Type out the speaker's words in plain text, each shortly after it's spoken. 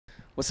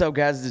What's up,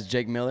 guys? This is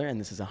Jake Miller, and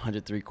this is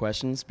 103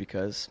 Questions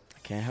because I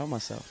can't help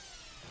myself.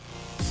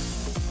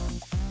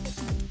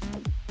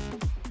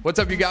 What's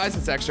up, you guys?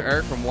 It's Extra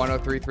Eric from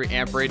 103.3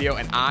 Amp Radio,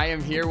 and I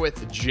am here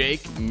with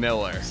Jake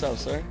Miller. What's up,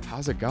 sir?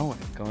 How's it going?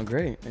 Going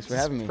great. Thanks for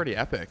having me. Pretty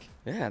epic.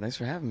 Yeah, thanks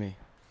for having me.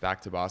 Back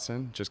to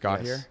Boston. Just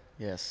got here.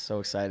 Yes, so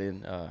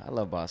excited. I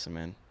love Boston,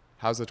 man.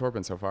 How's the tour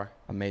been so far?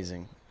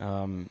 Amazing.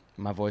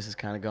 My voice is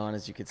kind of gone,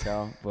 as you could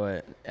tell,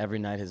 but every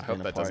night has been a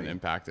party. I hope that doesn't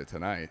impact it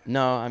tonight.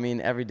 No, I mean,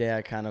 every day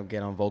I kind of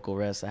get on vocal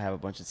rest. I have a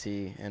bunch of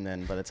tea, and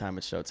then by the time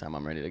it's showtime,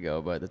 I'm ready to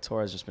go. But the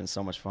tour has just been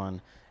so much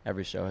fun.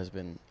 Every show has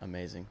been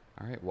amazing.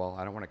 All right, well,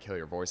 I don't want to kill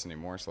your voice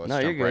anymore, so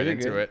let's jump right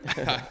into it.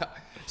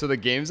 So the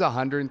game's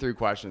 103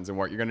 questions, and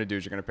what you're going to do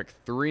is you're going to pick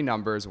 3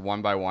 numbers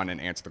one by one and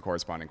answer the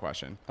corresponding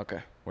question. Okay.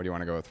 What do you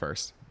want to go with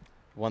first?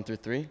 1 through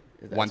 3?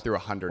 1 through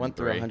 103. 1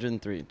 through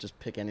 103. Just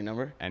pick any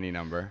number? Any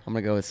number. I'm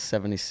going to go with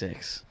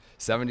 76.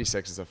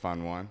 76 is a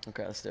fun one.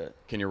 Okay, let's do it.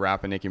 Can you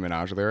rap a Nicki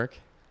Minaj lyric?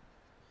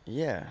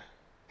 Yeah.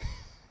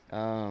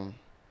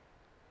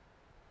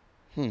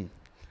 You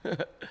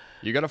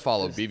got to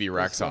follow BB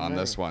Rexa on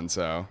this one,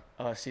 so.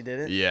 Oh, she did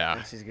it? Yeah.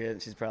 Oh, she's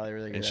good. She's probably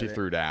really good And at she it.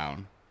 threw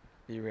down.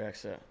 BB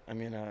Rexa.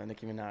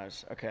 Nicki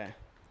Minaj. Okay,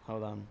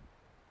 hold on.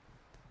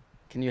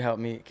 Can you help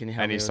me?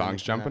 Any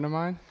songs jump into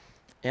mind?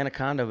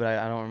 Anaconda, but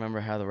I don't remember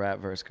how the rap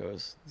verse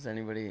goes. Does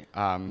anybody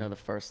know the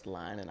first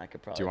line? And I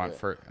could probably. Do you want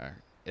first?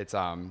 It's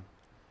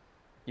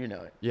You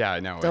know it. Yeah,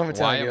 I know it.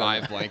 Why am I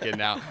blanking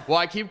now? Well,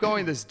 I keep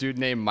going. This dude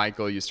named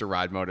Michael used to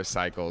ride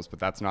motorcycles, but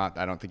that's not.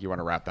 I don't think you want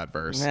to rap that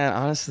verse. Man,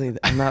 honestly,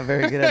 I'm not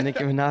very good at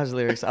Nicki Minaj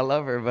lyrics. I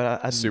love her,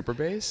 but I Super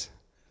bass.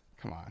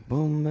 Come on.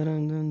 Boom,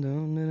 ba-dum, dum,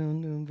 dum,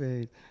 dum,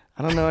 babe.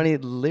 I don't know any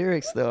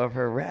lyrics though of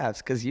her raps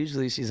because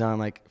usually she's on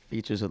like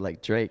features with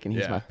like Drake, and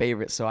he's my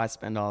favorite. So I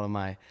spend all of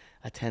my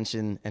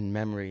attention and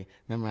memory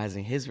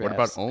memorizing his raps. What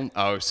about only?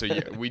 Oh, so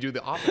we do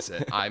the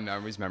opposite. I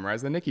always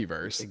memorize the Nicki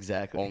verse.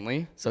 Exactly.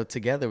 Only. So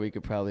together we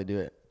could probably do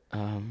it.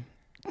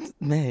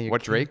 Man,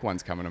 what Drake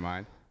one's coming to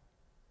mind?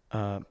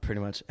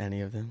 Pretty much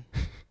any of them.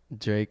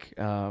 Drake.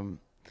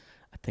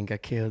 I think I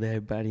killed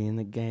everybody in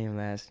the game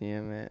last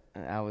year, man.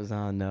 I was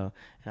on though,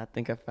 and I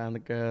think I found the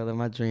girl of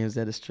my dreams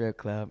at a strip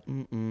club.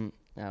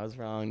 I was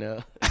wrong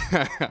though.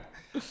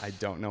 I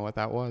don't know what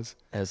that was.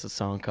 There's a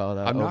song called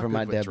I'm "Over not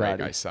My good Dead with Drake.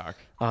 Body." I suck.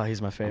 Oh,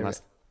 he's my favorite.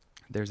 Unless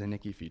there's a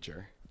Nicki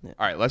feature. Yeah.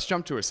 All right, let's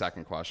jump to a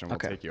second question. We'll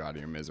take you out of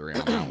your misery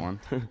on that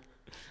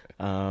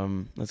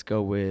one. Let's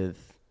go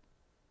with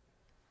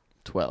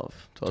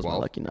 12. 12 is my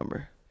lucky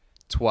number.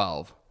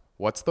 12.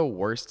 What's the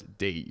worst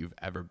date you've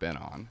ever been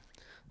on?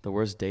 The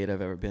worst date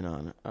I've ever been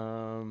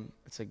on.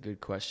 That's a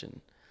good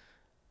question.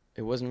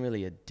 It wasn't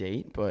really a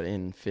date, but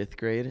in 5th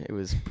grade, it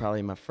was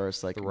probably my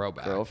first like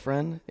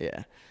girlfriend.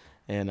 Yeah.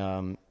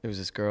 And it was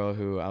this girl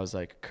who I was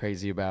like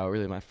crazy about,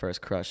 really my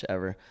first crush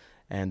ever.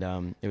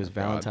 And it was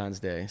Valentine's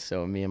Day.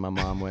 So me and my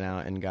mom went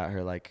out and got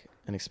her like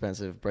an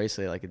expensive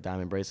bracelet, like a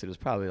diamond bracelet. It was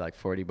probably like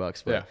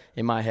 $40. But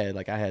in my head,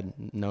 like I had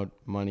no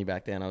money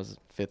back then. I was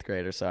 5th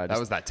grader. So that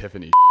was that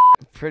Tiffany.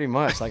 Pretty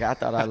much. Like I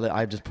thought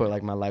I just put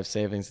like my life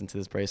savings into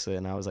this bracelet,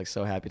 and I was like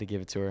so happy to give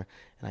it to her.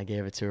 And I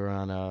gave it to her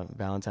on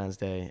Valentine's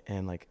Day,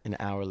 and like an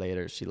hour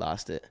later she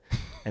lost it.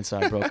 And so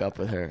I broke up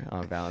with her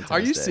on Valentine's Day.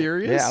 Are you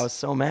serious? Yeah, I was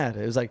so mad.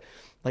 It was like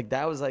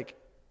that was like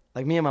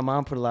me and my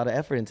mom put a lot of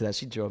effort into that.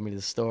 She drove me to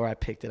the store. I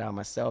picked it out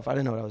myself. I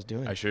didn't know what I was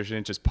doing. I sure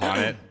shouldn't just pawn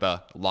it.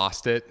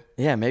 Lost it.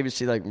 Yeah, maybe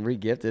she like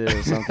re-gifted it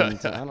or something.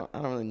 I don't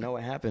really know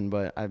what happened,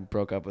 but I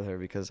broke up with her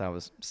because I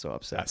was so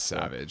upset. That's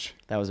savage.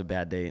 That was a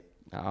bad date.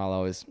 I'll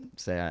always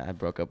say I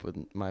broke up with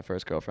my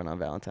first girlfriend on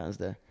Valentine's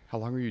Day. How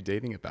long were you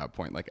dating at that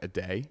point? Like a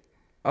day?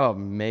 Oh,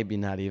 maybe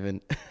not even.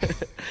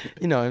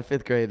 In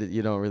 5th grade,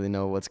 you don't really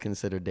know what's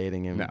considered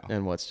dating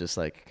and what's just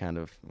like kind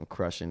of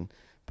crushing.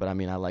 But I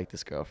mean, I liked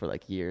this girl for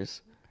like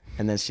years.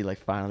 And then she like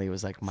finally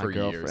was like my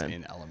girlfriend. For years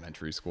in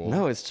elementary school.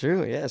 No, it's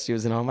true. Yeah, she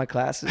was in all my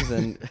classes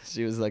and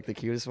she was like the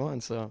cutest one.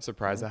 So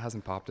surprised that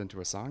hasn't popped into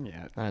a song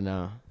yet. I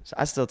know. So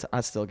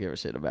I still give her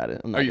shit about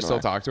it. Oh, you still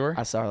talk to her?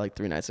 I saw her like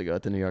 3 nights ago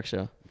at the New York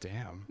show.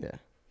 Damn. Yeah,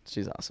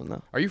 she's awesome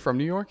though. Are you from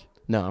New York?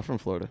 No, I'm from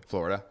Florida.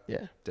 Florida?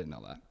 Yeah. Didn't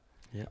know that.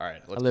 Yeah. All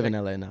right. I live in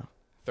LA now.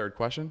 Third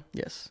question?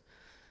 Yes.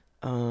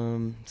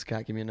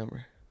 Scott, give me a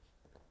number.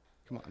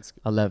 Come on,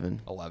 Scott.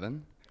 11.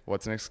 11?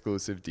 What's an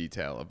exclusive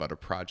detail about a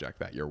project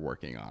that you're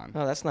working on?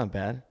 Oh, that's not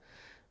bad.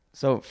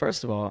 So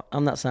first of all,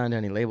 I'm not signed to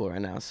any label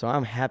right now, so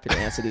I'm happy to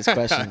answer these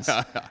questions.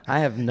 I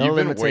have no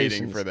limitations.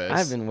 You've been waiting for this.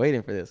 I've been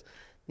waiting for this.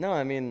 No,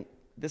 I mean,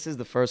 this is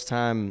the first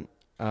time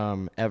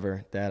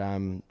ever that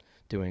I'm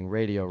doing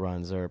radio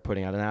runs or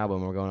putting out an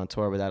album or going on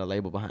tour without a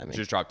label behind me. You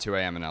just dropped 2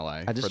 a.m. in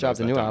LA. I just dropped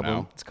a new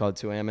album. It's called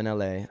 2 a.m. in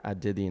LA. I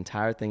did the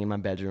entire thing in my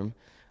bedroom.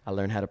 I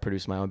learned how to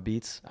produce my own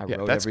beats. I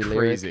wrote every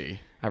lyric.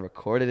 I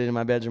recorded it in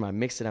my bedroom. I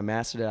mixed it. I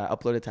mastered it. I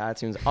uploaded it to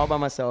iTunes all by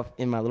myself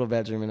in my little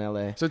bedroom in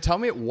LA. So tell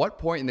me, at what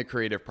point in the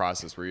creative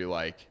process were you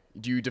like,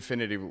 do you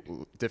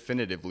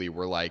definitively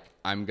were like,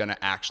 I'm going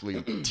to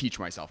actually teach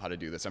myself how to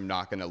do this. I'm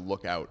not going to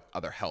look out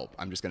other help.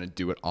 I'm just going to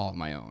do it all on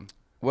my own.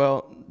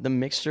 Well, the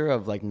mixture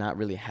of like not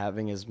really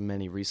having as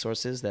many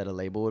resources that a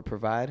label would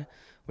provide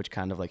which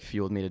kind of like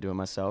fueled me to do it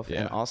myself.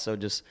 Yeah. And also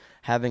just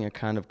having a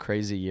kind of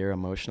crazy year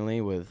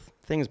emotionally with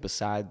things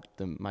beside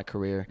my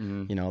career,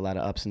 you know, a lot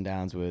of ups and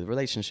downs with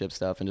relationship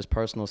stuff and just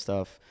personal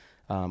stuff.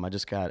 I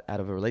just got out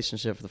of a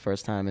relationship for the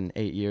first time in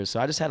 8 years. So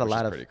I just had a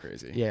lot of, pretty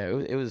crazy. Yeah,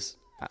 it was,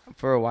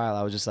 for a while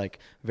I was just like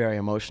very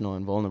emotional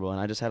and vulnerable, and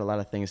I just had a lot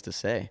of things to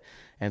say.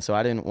 And so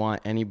I didn't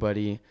want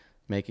anybody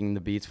making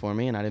the beats for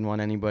me, and I didn't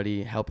want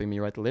anybody helping me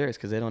write the lyrics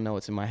because they don't know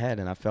what's in my head.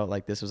 And I felt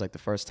like this was like the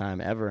first time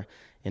ever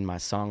in my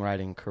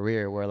songwriting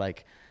career where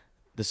like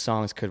the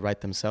songs could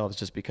write themselves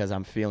just because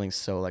I'm feeling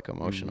so like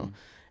emotional.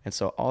 And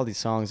so all these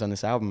songs on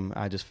this album,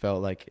 I just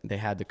felt like they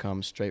had to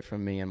come straight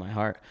from me and my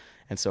heart.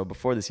 And so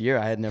before this year,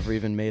 I had never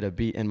even made a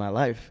beat in my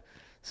life.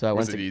 So I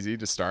was it easy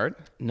to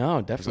start?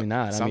 No, definitely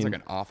not. It sounds like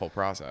an awful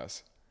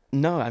process.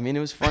 No, I mean,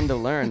 it was fun to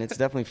learn. It's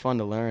definitely fun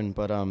to learn.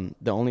 But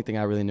the only thing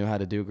I really knew how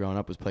to do growing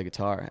up was play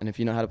guitar. And if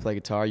you know how to play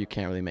guitar, you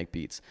can't really make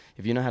beats.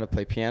 If you know how to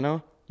play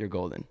piano, you're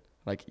golden.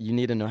 Like, you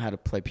need to know how to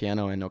play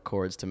piano and know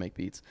chords to make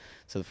beats.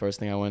 So the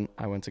first thing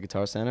I went to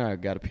Guitar Center. I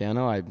got a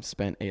piano. I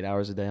spent 8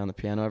 hours a day on the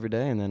piano every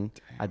day. And then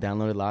I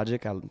downloaded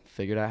Logic. I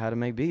figured out how to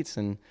make beats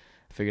and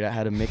figured out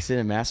how to mix it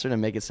and master it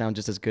and make it sound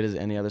just as good as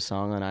any other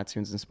song on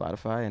iTunes and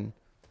Spotify. And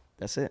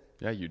that's it.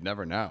 Yeah, you'd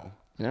never know.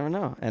 You never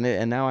know.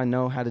 And now I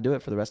know how to do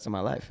it for the rest of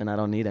my life, and I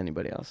don't need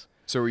anybody else.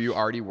 So were you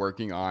already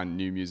working on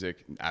new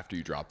music after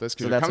you dropped this?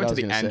 Because So you're that's coming what to I was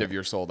the gonna end say. of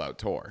your sold-out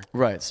tour.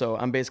 Right. So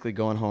I'm basically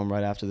going home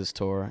right after this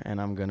tour, and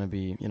I'm going to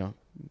be, you know,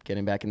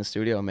 getting back in the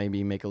studio,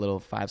 maybe make a little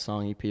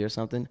 5-song EP or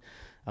something.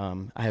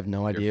 I have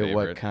no idea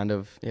what kind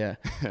of, I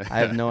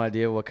have no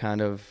idea what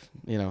kind of,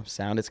 you know,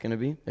 sound it's going to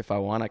be. If I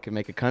want, I could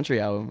make a country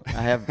album.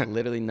 I have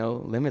literally no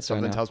limits right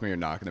now. Something tells me you're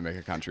not going to make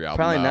a country album.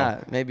 Probably though.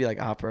 not. Maybe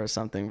like opera or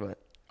something, but.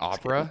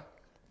 Opera?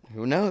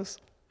 Who knows?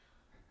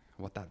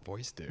 What that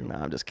voice do? No,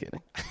 I'm just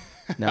kidding.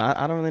 No,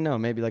 I don't really know.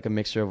 Maybe like a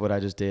mixture of what I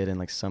just did and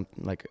like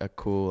something like a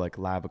cool like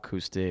live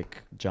acoustic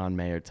John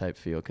Mayer type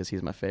feel because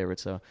he's my favorite.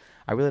 So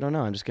I really don't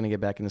know. I'm just gonna get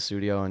back in the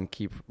studio and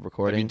keep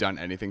recording. Have you done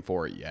anything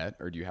for it yet,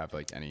 or do you have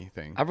like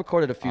anything? I've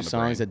recorded a few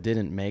songs that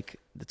didn't make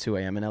the 2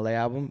 a.m. in LA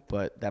album,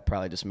 but that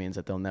probably just means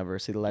that they'll never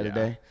see the light of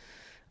day.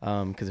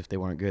 Because if they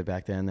weren't good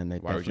back then they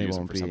Why would definitely you use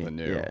them won't for be. something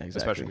new? Yeah, exactly.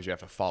 Especially because you have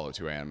to follow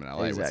 2 a.m. in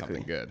LA with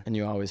something good. And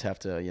you always have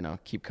to, you know,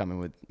 keep coming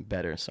with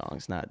better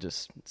songs, not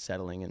just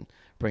settling and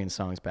bringing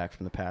songs back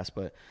from the past.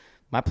 But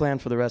my plan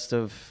for the rest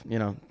of, you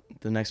know,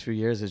 the next few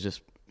years is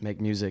just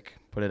make music,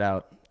 put it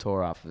out,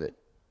 tour off of it.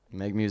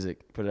 Make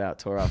music, put it out,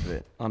 tour off of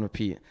it, on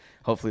repeat.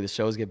 Hopefully the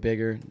shows get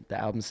bigger, the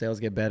album sales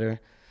get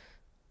better.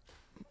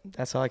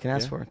 That's all I can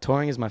ask for.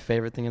 Touring is my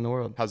favorite thing in the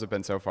world. How's it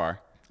been so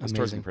far? This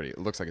tour's been Amazing. pretty. It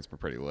looks like it's been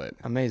pretty lit.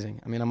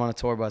 Amazing. I mean, I'm on a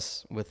tour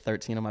bus with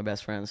 13 of my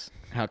best friends.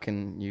 How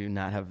can you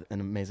not have an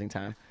amazing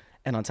time?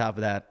 And on top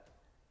of that,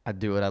 I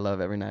do what I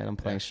love every night. I'm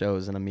playing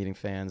shows and I'm meeting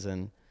fans,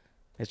 and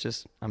it's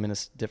just I'm in a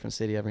different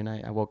city every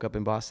night. I woke up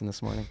in Boston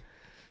this morning.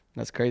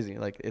 That's crazy.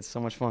 Like, it's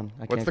so much fun.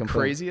 What's the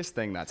craziest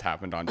thing that's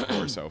happened on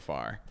tour so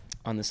far?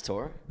 On this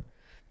tour?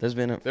 There's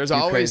been There's few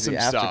always crazy some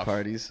after stuff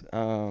parties.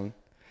 The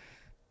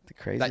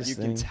craziest That you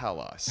thing. can tell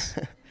us.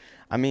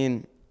 I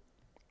mean,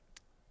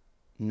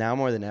 now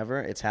more than ever,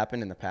 it's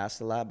happened in the past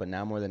a lot, but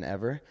now more than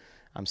ever,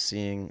 I'm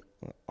seeing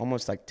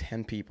almost like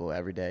 10 people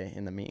every day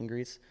in the meet and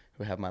greets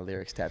who have my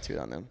lyrics tattooed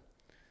on them.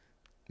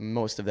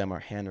 Most of them are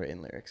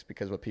handwritten lyrics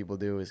because what people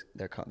do is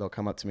they'll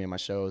come up to me in my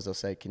shows. They'll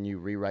say, "Can you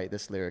rewrite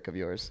this lyric of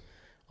yours?"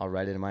 I'll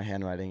write it in my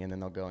handwriting, and then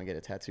they'll go and get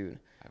it tattooed.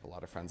 I have a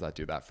lot of friends that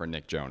do that for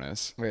Nick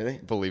Jonas. Really?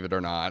 Believe it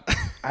or not.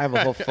 I have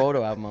a whole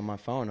photo album on my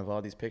phone of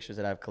all these pictures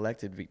that I've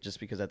collected just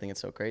because I think it's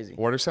so crazy.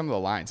 What are some of the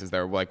lines? Is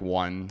there like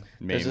one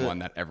main one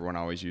that everyone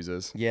always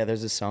uses? Yeah,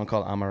 there's this song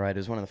called "I'm Alright." It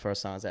was one of the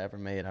first songs I ever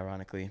made,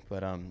 ironically.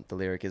 But the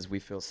lyric is, we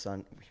feel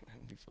sorrow,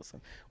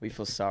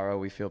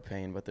 we feel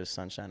pain, but there's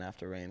sunshine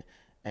after rain.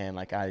 And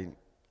like I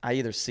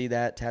either see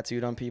that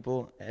tattooed on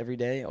people every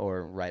day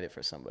or write it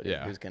for somebody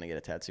who's gonna get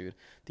it tattooed.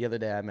 The other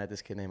day I met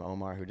this kid named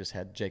Omar who just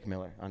had Jake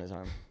Miller on his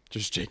arm.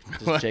 Just Jake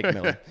Miller. Just Jake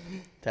Miller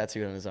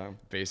tattooed on his arm.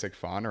 Basic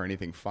font or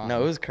anything fun? No,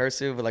 it was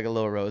cursive with like a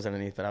little rose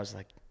underneath. But I was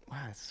like,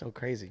 wow, it's so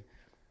crazy.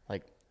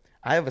 Like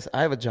I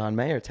have a John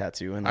Mayer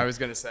tattoo, and like, I was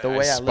gonna say the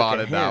way I I look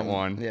spotted at that him,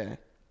 one. Yeah,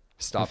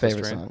 Stop my this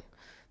favorite train. song.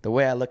 The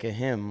way I look at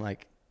him,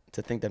 like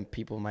to think that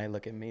people might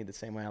look at me the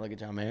same way I look at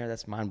John Mayer,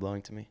 that's mind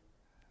blowing to me.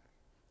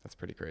 That's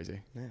pretty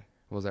crazy. Yeah.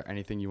 Was there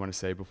anything you want to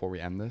say before we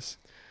end this?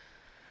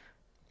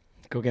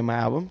 Go get my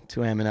album,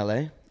 2 a.m. in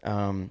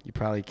LA. You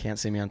probably can't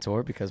see me on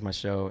tour because my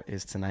show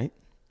is tonight,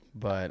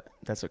 but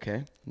that's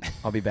okay.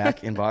 I'll be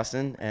back in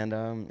Boston, and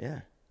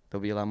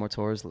there'll be a lot more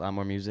tours, a lot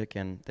more music,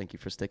 and thank you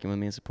for sticking with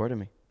me and supporting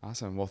me.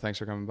 Awesome. Well, thanks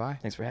for coming by.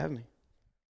 Thanks for having me.